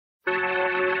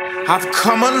I've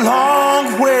come a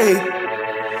long way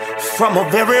from a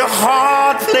very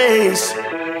hard place.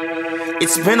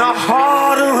 It's been a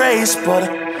hard race, but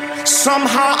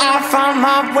somehow I found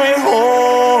my way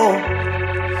home.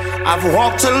 I've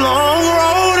walked a long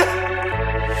road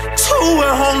to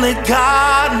where only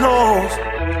God knows.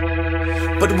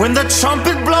 But when the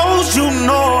trumpet blows, you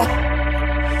know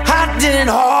I did it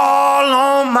all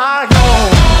on my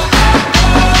own.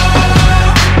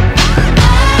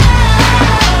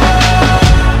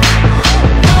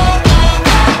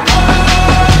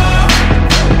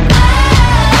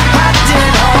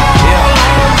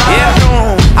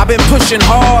 I've been pushing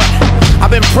hard, I've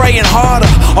been praying harder.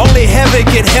 Only heaven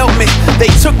can help me. They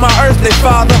took my earthly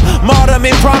father, martyred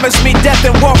me, promised me death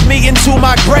and walked me into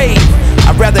my grave.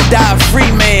 I'd rather die a free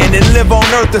man than live on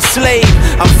earth a slave.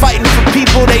 I'm fighting for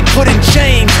people they put in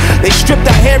chains. They stripped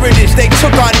our heritage, they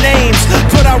took our names,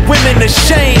 put our women to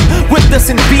shame, whipped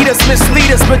us and beat us,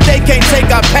 mislead us, but they can't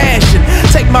take our passion.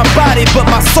 Take my body, but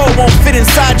my soul won't fit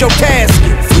inside your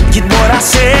casket. Forget what I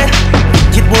said,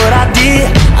 forget what I did.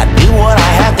 I did what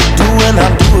I had to do and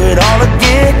I'll do it all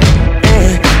again.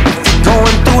 And if you're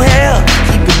going through hell,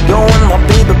 keep it going. My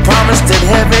baby promised that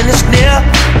heaven is near.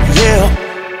 Yeah,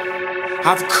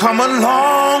 I've come a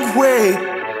long way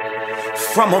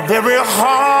from a very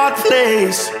hard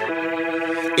place.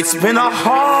 It's been a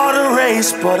hard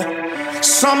race, but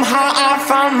somehow I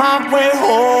found my way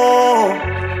home.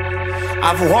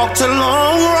 I've walked a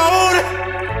long road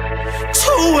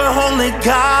to where only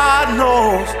God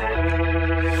knows.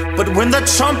 But when the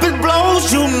trumpet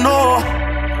blows, you know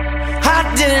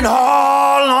I did it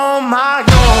all on my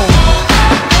own.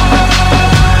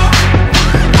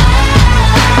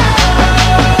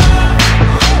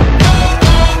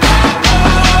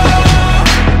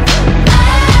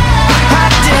 I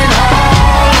did it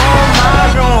all on my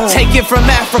own. Taken from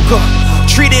Africa,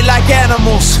 treated like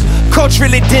animals,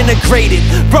 culturally denigrated,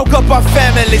 broke up our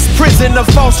families, prison of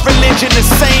false religion. The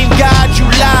same God you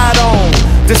lied on,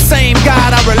 the same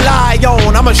God I rely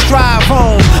on. I'ma strive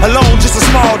on, alone just a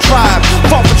small tribe.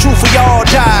 Fought for truth, we all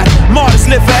died. Martyrs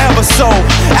live forever, so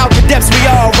out the depths we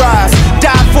all rise.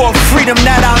 Died for a freedom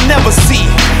that I'll never see.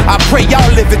 I pray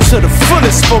y'all live it to the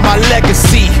fullest for my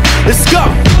legacy. Let's go.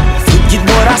 Forget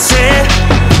what I said,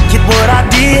 forget what I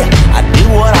did. I did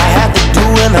what I had to do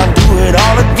and I'll do it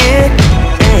all again.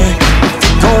 And if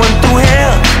you're going through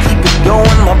hell, keep it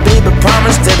going. My baby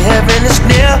promised that heaven is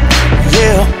near.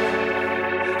 Yeah,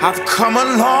 I've come a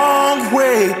long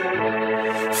way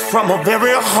from a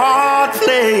very hard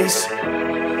place.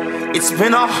 It's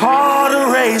been a hard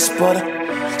race, but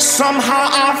somehow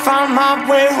I found my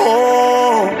way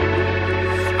home.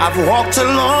 I've walked a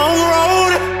long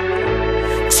road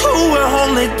to where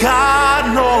only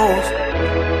God knows.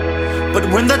 But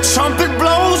when the trumpet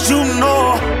blows, you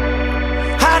know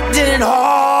I did it all.